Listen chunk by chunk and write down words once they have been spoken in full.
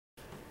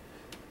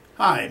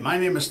Hi, my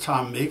name is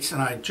Tom Meeks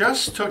and I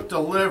just took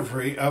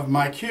delivery of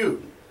my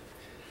cube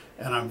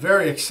and I'm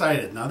very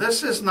excited. Now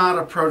this is not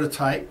a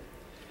prototype,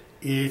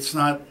 it's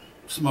not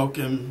smoke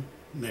and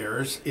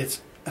mirrors,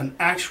 it's an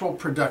actual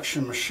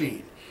production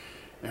machine.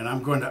 And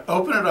I'm going to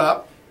open it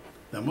up,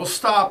 then we'll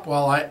stop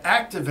while I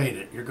activate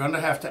it. You're going to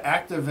have to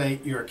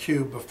activate your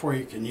cube before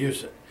you can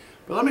use it.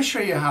 But let me show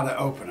you how to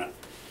open it.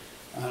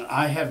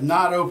 I have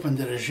not opened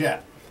it as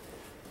yet.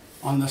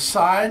 On the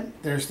side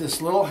there's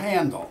this little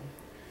handle.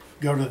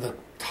 Go to the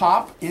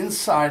top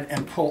inside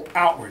and pull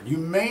outward. You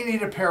may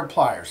need a pair of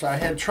pliers. I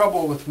had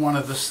trouble with one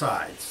of the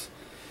sides.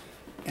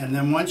 And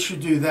then once you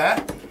do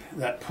that,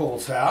 that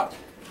pulls out.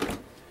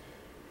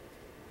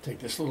 Take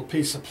this little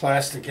piece of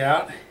plastic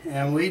out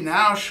and we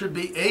now should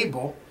be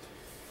able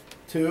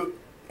to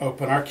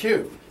open our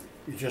cube.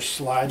 You just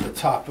slide the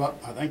top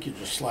up. I think you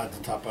just slide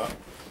the top up.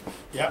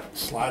 Yep,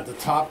 slide the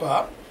top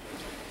up.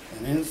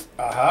 And in,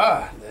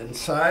 the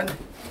inside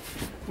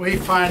we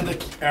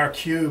find our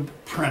cube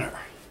printer.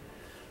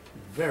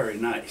 Very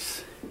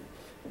nice.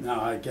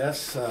 Now I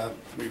guess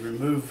we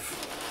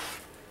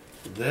remove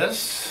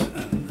this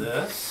and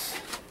this.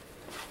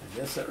 I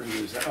guess that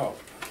removes that. Oh,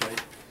 okay.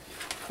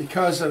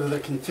 Because of the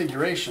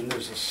configuration,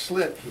 there's a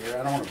slit here.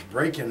 I don't want to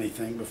break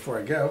anything before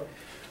I go.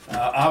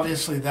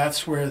 Obviously,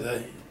 that's where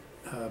the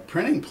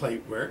printing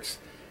plate works.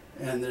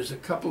 And there's a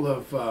couple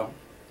of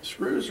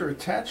screws or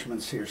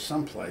attachments here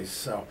someplace,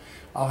 so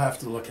I'll have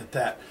to look at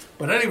that.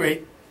 But at any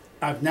rate,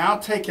 I've now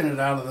taken it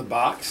out of the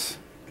box.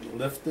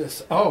 Lift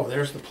this. Oh,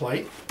 there's the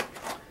plate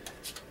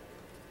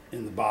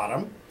in the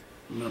bottom.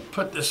 I'm going to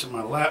put this in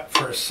my lap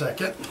for a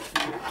second.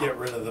 Get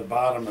rid of the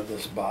bottom of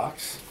this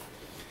box.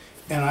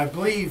 And I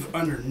believe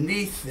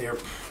underneath there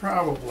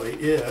probably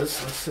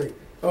is, let's see.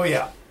 Oh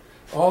yeah,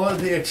 all of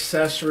the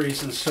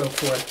accessories and so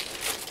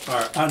forth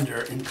are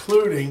under,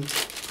 including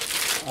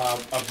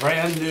a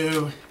brand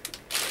new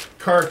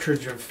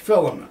cartridge of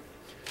filament.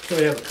 So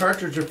we have a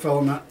cartridge of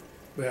filament.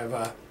 We have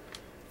a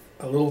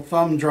little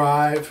thumb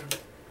drive.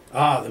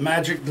 The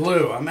magic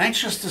glue. I'm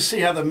anxious to see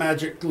how the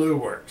magic glue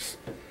works.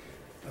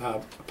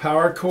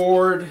 Power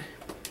cord.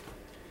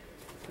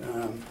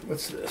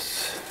 What's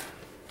this?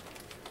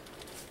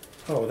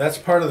 Oh, that's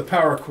part of the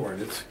power cord.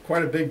 It's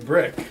quite a big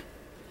brick.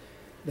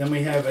 Then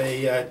we have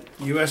a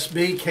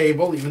USB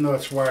cable, even though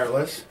it's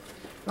wireless.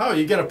 Oh,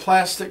 you get a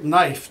plastic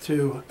knife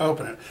to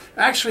open it.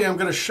 Actually, I'm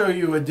going to show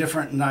you a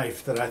different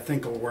knife that I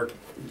think will work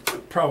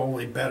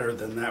probably better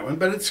than that one,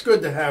 but it's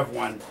good to have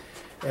one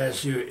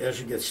as you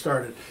get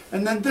started.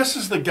 And then this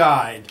is the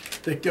guide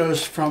that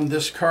goes from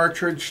this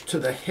cartridge to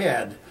the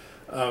head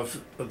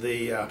of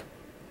the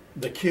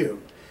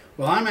cube.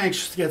 Well, I'm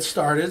anxious to get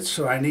started,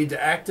 so I need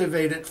to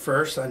activate it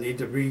first. I need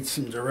to read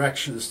some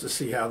directions to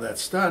see how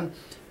that's done.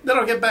 Then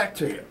I'll get back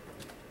to you.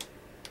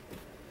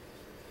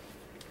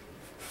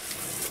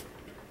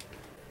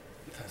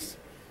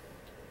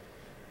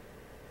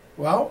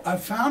 Well, I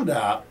found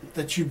out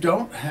that you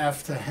don't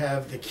have to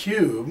have the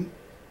cube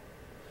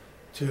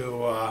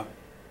to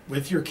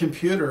with your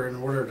computer in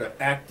order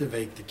to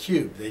activate the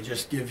cube. They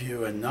just give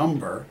you a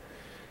number,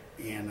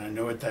 and I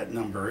know what that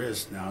number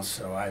is now,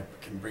 so I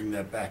can bring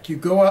that back. You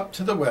go up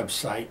to the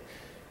website,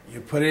 you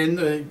put in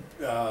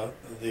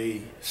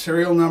the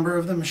serial number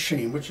of the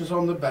machine, which is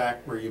on the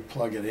back where you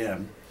plug it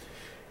in,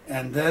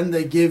 and then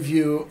they give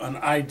you an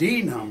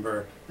ID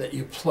number that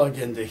you plug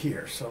into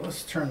here. So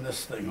let's turn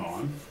this thing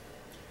on,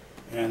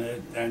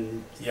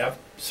 and yep,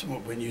 so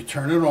when you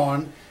turn it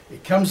on,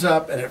 it comes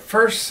up, and it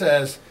first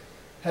has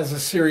a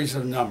series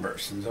of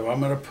numbers. And so I'm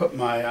going to put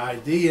my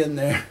ID in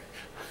there.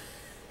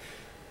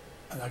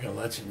 I'm not going to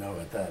let you know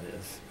what that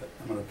is, but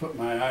I'm going to put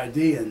my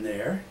ID in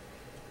there.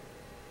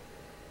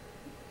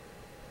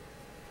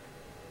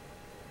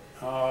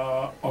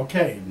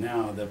 Okay,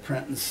 now the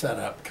print and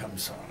setup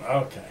comes on.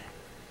 Okay.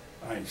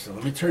 All right, so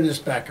let me turn this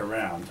back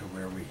around to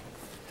where we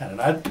had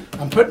it.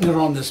 I'm putting it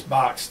on this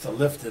box to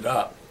lift it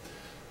up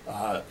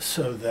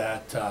so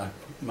that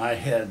my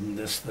head and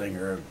this thing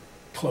are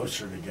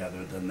closer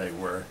together than they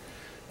were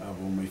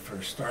when we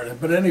first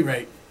started. But at any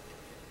rate,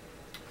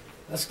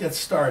 let's get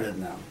started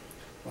now.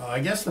 Well, I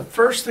guess the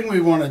first thing we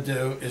want to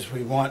do is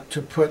we want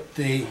to put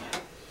the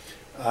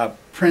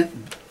print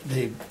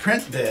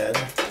bed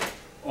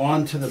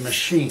onto the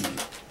machine.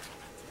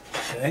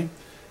 Okay,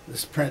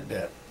 this print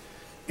bed,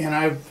 and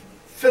I've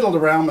fiddled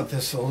around with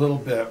this a little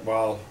bit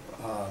while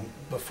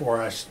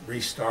before I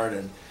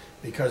restarted,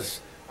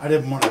 because I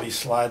didn't want to be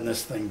sliding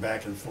this thing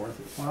back and forth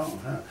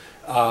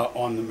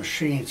on the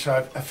machine.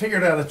 So I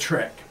figured out a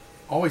trick.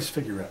 Always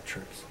figure out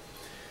tricks.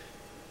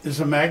 There's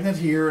a magnet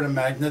here and a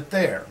magnet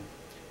there.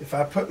 If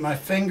I put my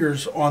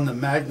fingers on the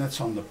magnets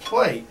on the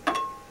plate,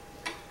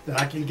 then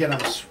I can get them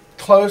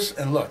close,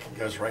 and look, it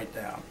goes right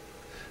down.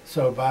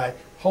 So by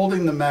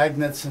holding the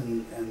magnets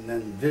and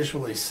then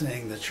visually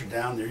seeing that you're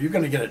down there, you're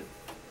going to get it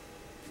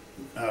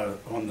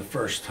on the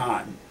first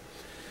time.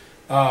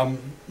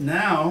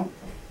 Now,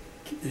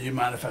 do you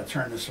mind if I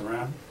turn this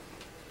around?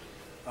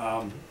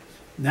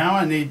 Now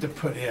I need to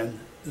put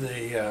in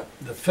the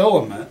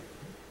filament,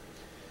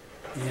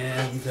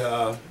 and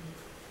the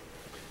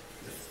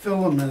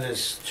filament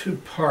is two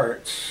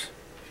parts.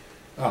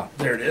 Ah,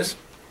 there it is.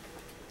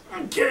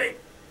 Okay.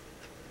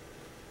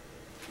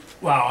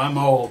 Wow, I'm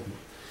old.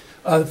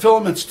 The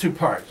filament's two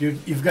parts.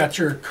 You've got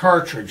your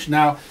cartridge.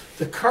 Now,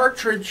 the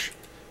cartridge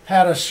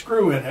had a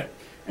screw in it,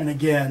 and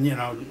again, you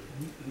know,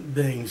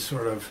 being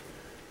sort of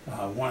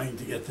wanting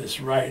to get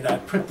this right, I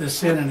put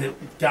this in and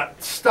it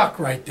got stuck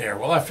right there.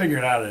 Well, I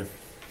figured out if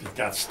it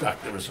got stuck,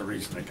 there was a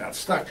reason it got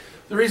stuck.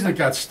 The reason it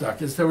got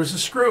stuck is there was a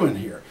screw in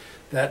here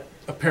that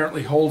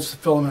apparently holds the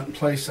filament in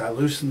place. I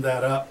loosened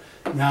that up.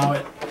 Now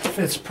it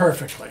fits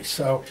perfectly.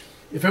 So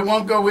if it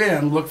won't go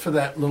in, look for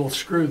that little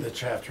screw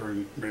that you have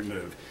to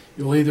remove.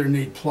 You'll either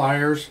need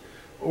pliers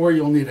or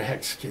you'll need a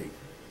hex key.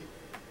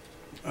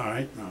 All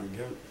right, now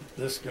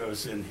this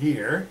goes in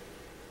here.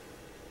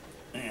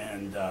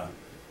 And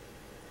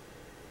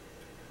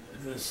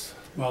this,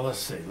 well, let's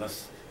see.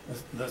 Let's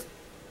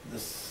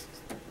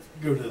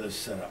go to this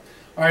setup.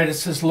 All right, it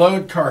says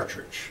load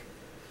cartridge.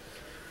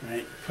 All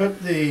right,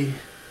 put the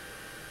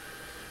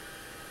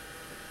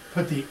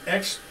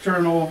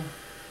external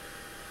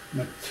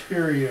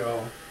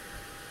material,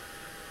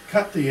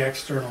 cut the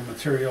external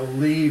material,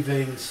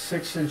 leaving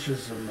 6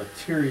 inches of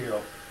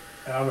material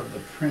out of the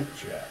print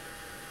jet.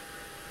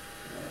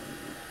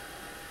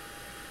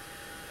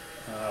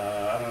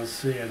 I don't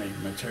see any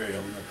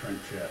material in the print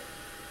jet.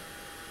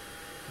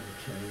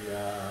 Okay,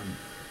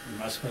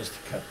 am I supposed to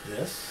cut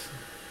this?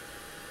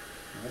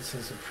 It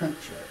says a print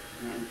jet.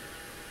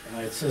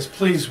 It says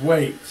please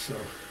wait, so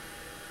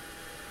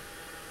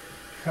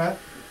cut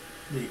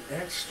the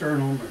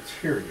external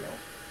material,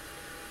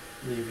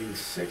 leaving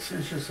 6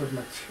 inches of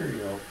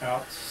material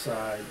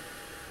outside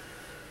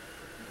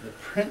the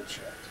print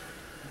jet.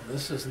 Well,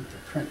 this isn't the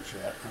print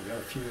jet. I've got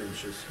a few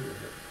inches here.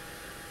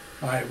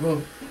 But, all right,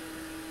 well,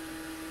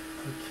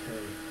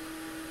 okay.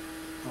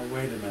 Oh,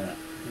 wait a minute.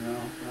 You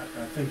know,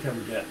 I think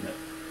I'm getting it.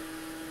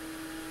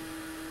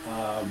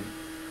 All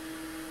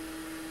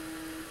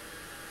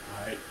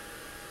right.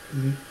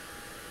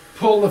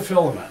 Pull the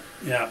filament.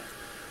 Yeah.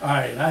 All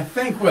right. I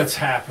think what's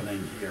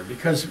happening here,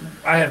 because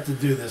I have to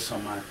do this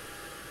on my,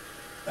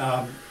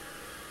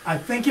 I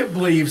think it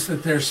believes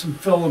that there's some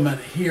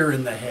filament here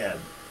in the head.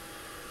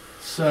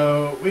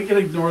 So we can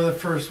ignore the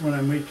first one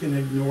and we can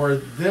ignore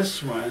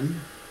this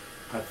one,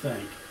 I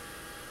think.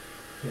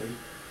 Okay.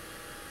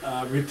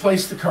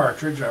 Replace the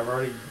cartridge. I've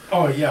already,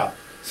 oh yeah.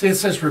 See, it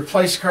says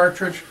replace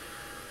cartridge.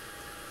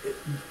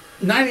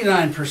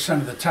 99%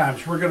 of the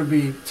times we're going to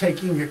be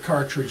taking a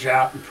cartridge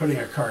out and putting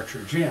a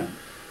cartridge in.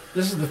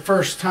 This is the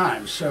first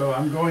time, so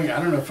I'm going, I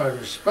don't know if I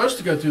was supposed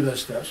to go through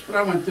those steps, but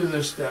I went through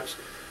those steps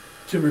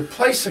to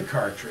replace a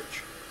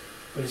cartridge.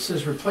 But it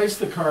says replace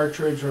the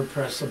cartridge or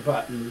press a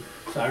button.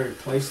 So I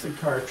replace the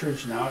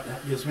cartridge. Now it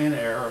gives me an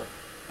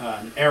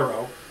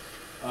arrow.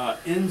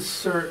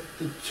 Insert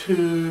the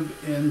tube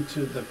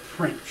into the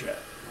print jet.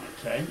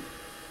 Okay.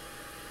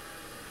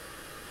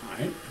 All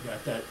right,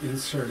 got that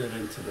inserted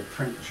into the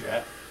print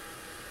jet.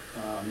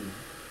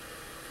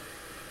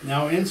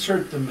 Now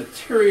insert the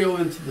material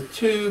into the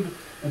tube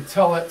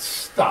until it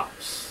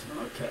stops.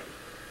 Okay.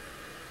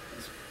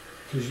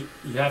 Because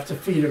you have to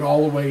feed it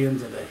all the way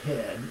into the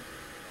head.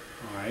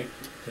 All right,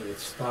 did it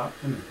stop?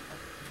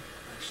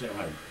 Actually, I'm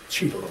going to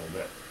cheat a little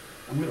bit.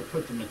 I'm going to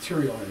put the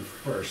material in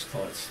first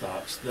till it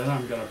stops. Then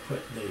I'm going to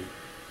put the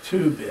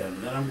tube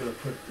in. Then I'm going to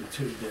put the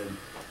tube in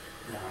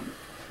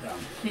down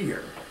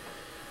here.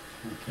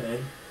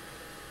 Okay.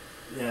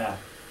 Yeah,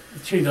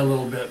 cheat a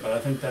little bit, but I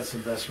think that's the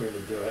best way to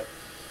do it.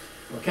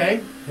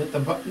 Okay, hit the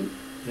button.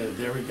 Yeah,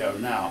 there we go.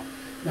 Now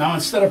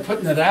instead of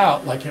putting it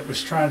out like it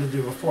was trying to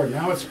do before,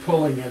 now it's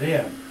pulling it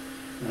in.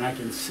 And I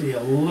can see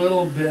a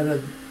little bit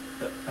of,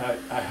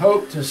 I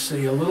hope to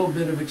see a little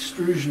bit of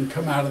extrusion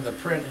come out of the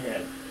print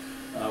head.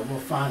 We'll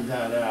find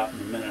that out in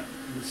a minute.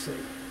 Let's see.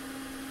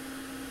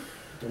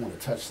 Don't want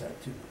to touch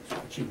that too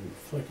much, but you can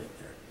flick it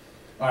there.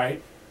 All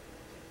right,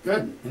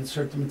 good.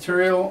 Insert the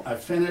material. I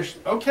finished.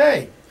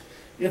 Okay,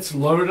 it's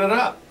loaded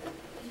up.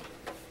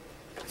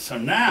 So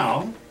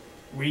now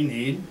we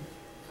need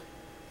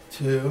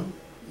to,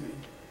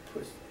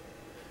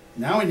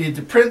 now we need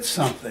to print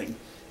something.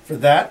 For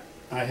that,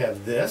 I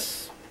have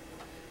this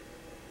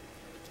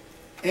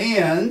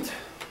and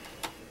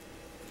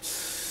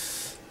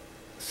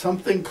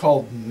something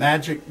called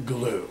magic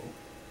glue.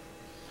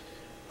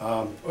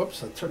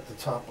 Oops, I took the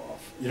top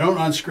off. You don't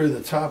unscrew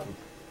the top,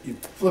 you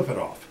flip it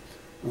off.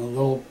 And a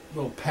little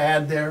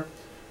pad there.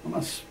 I'm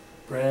going to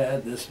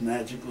spread this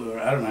magic glue.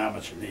 I don't know how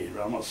much you need,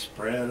 but I'm going to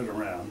spread it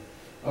around.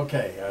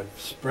 Okay, I've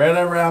spread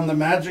around the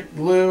magic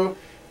glue,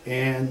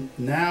 and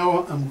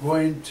now I'm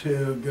going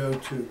to go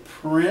to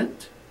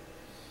print.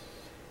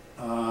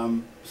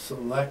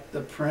 Select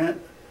the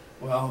print.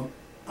 Well,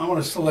 I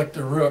want to select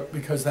the rook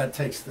because that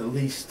takes the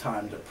least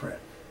time to print.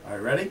 All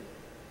right, ready?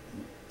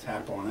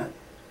 Tap on it.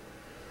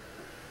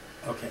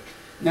 Okay,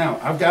 now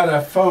I've got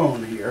a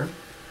phone here,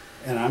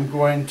 and I'm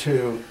going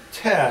to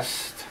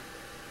test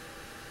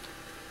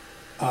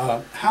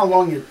how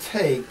long it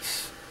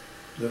takes.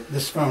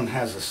 This phone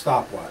has a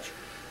stopwatch.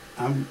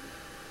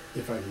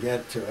 If I can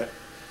get to it,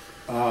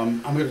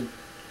 I'm going to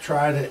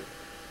try to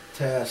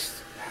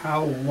test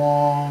how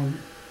long,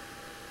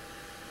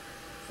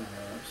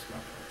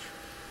 stopwatch,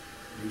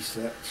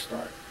 reset,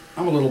 start.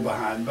 I'm a little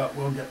behind, but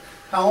we'll get,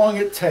 how long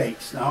it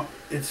takes. Now,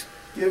 it's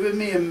giving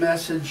me a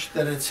message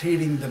that it's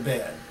heating the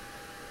bed.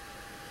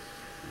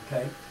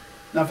 Okay?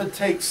 Now, if it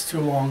takes too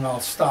long, I'll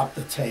stop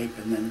the tape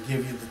and then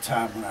give you the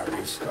time when I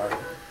restart it.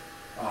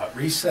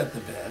 Reset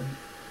the bed.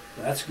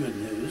 That's good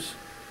news.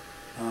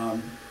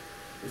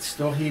 It's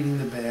still heating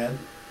the bed.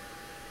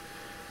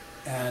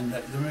 And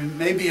there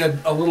may be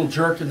a little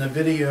jerk in the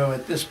video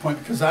at this point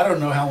because I don't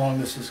know how long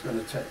this is going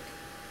to take.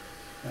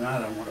 And I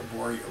don't want to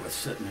bore you with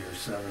sitting here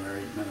 7 or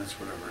 8 minutes,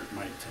 whatever it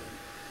might take.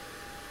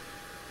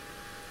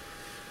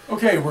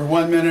 Okay, we're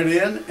 1 minute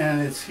in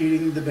and it's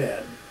heating the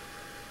bed.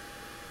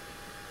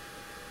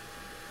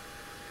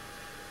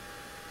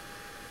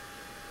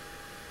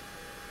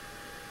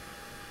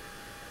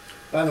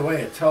 By the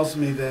way, it tells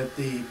me that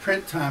the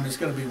print time is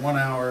going to be 1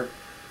 hour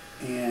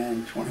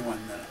and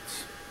 21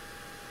 minutes.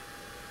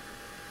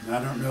 And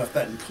I don't know if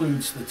that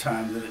includes the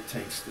time that it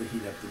takes to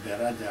heat up the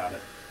bed. I doubt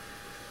it.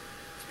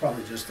 It's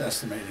probably just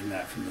estimating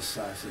that from the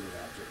size of the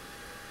object.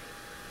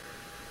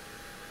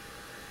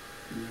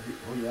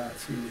 Oh yeah,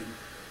 it's heating.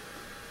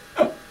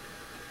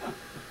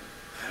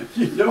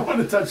 You don't want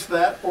to touch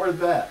that or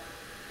that.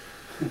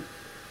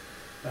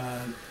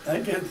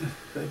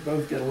 They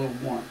both get a little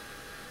warm.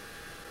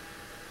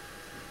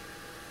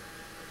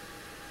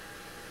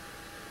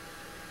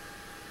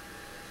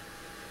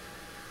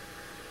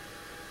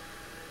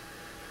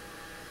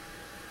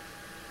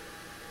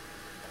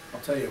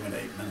 I'll tell you in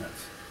 8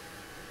 minutes.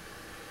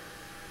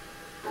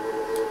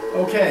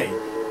 Okay,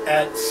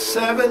 at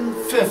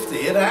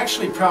 7:50, it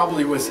actually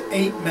probably was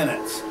 8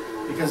 minutes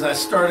because I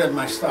started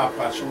my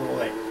stopwatch a little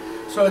late.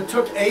 So it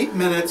took 8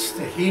 minutes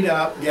to heat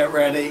up, get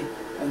ready,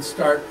 and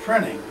start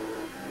printing.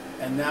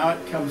 And now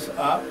it comes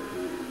up.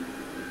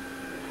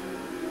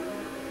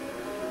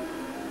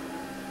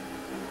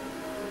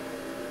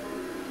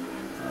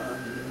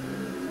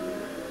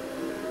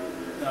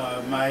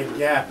 My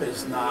gap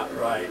is not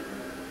right.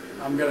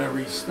 I'm going to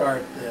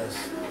restart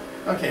this.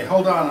 Okay,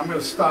 hold on. I'm going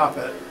to stop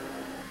it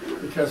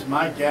because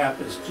my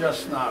gap is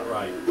just not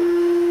right.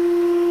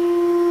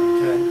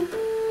 Okay.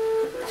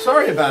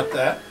 Sorry about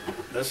that.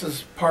 This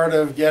is part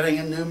of getting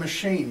a new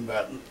machine,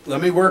 but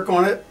let me work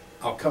on it.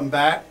 I'll come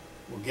back.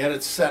 We'll get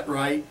it set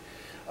right.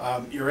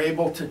 You're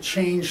able to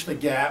change the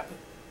gap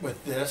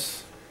with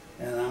this,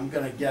 and I'm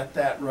going to get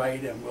that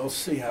right, and we'll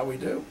see how we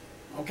do.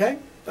 Okay?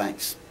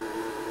 Thanks.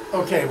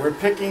 Okay, we're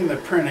picking the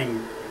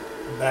printing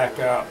back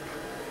up.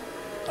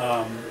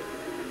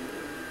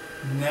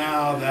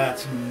 Now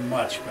that's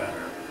much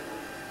better.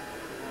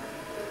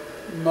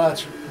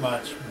 Much,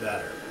 much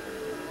better.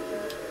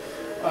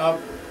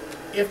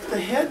 If the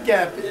head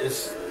gap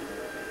is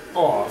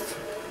off,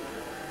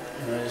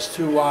 and it is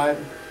too wide,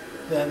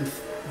 then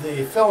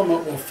the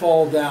filament will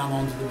fall down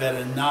onto the bed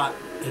and not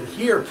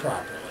adhere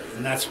properly.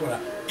 And that's what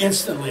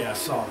instantly I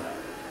saw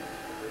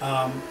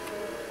that.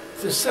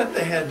 To set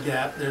the head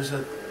gap, there's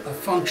a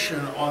function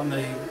on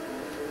the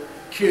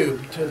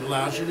cube that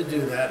allows you to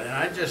do that, and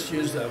I just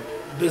used a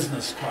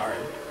business card.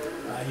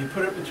 You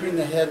put it between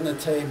the head and the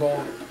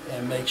table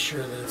and make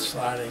sure that it's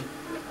sliding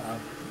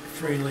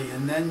freely,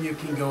 and then you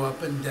can go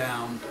up and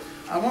down.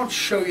 I won't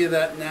show you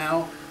that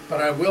now,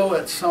 but I will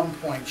at some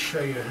point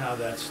show you how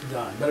that's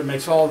done. But it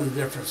makes all the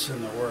difference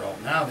in the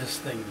world. Now this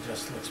thing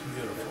just looks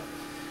beautiful.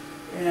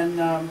 And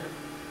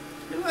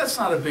you know, that's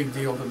not a big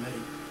deal to me.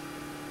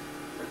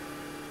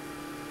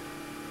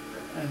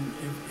 And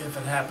if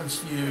it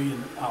happens to you,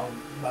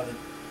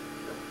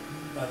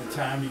 by the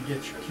time you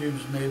get your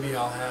cubes, maybe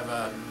I'll have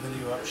a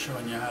video up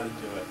showing you how to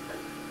do it.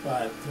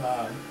 But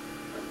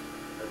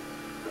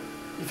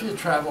if you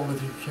travel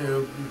with your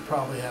cube, you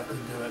probably have to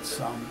do it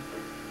some.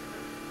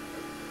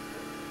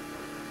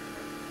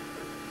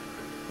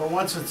 But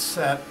once it's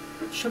set,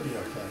 it should be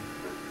okay.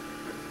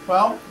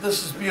 Well,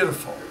 this is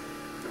beautiful.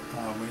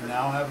 We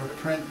now have a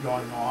print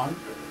going on.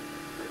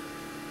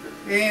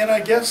 And I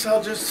guess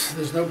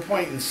there's no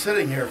point in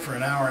sitting here for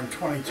 1 hour and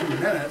 22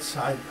 minutes.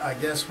 I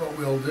guess what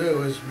we'll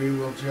do is we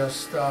will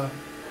just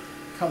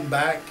come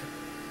back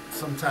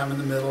sometime in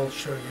the middle,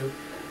 show you,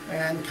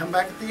 and come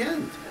back at the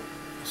end.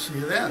 See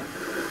you then.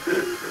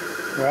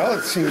 Well,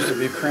 it seems to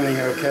be printing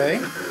okay.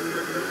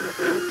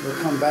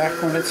 We'll come back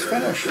when it's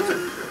finished.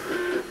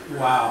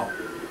 Wow.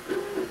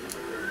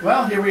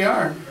 Well, here we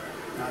are.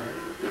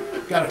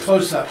 I've got a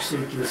close-up so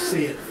you can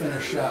see it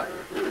finish up.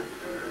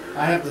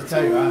 I have to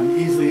tell you, I'm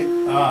easily,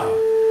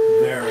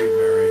 very,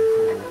 very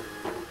cool.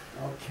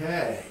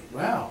 Okay,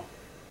 well,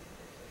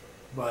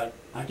 but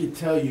I can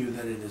tell you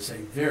that it is a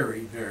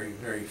very, very,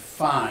 very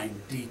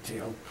fine,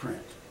 detailed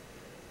print,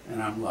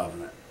 and I'm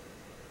loving it.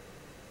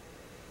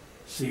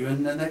 See you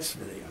in the next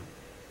video.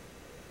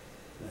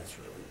 That's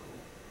really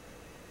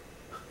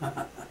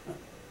cool.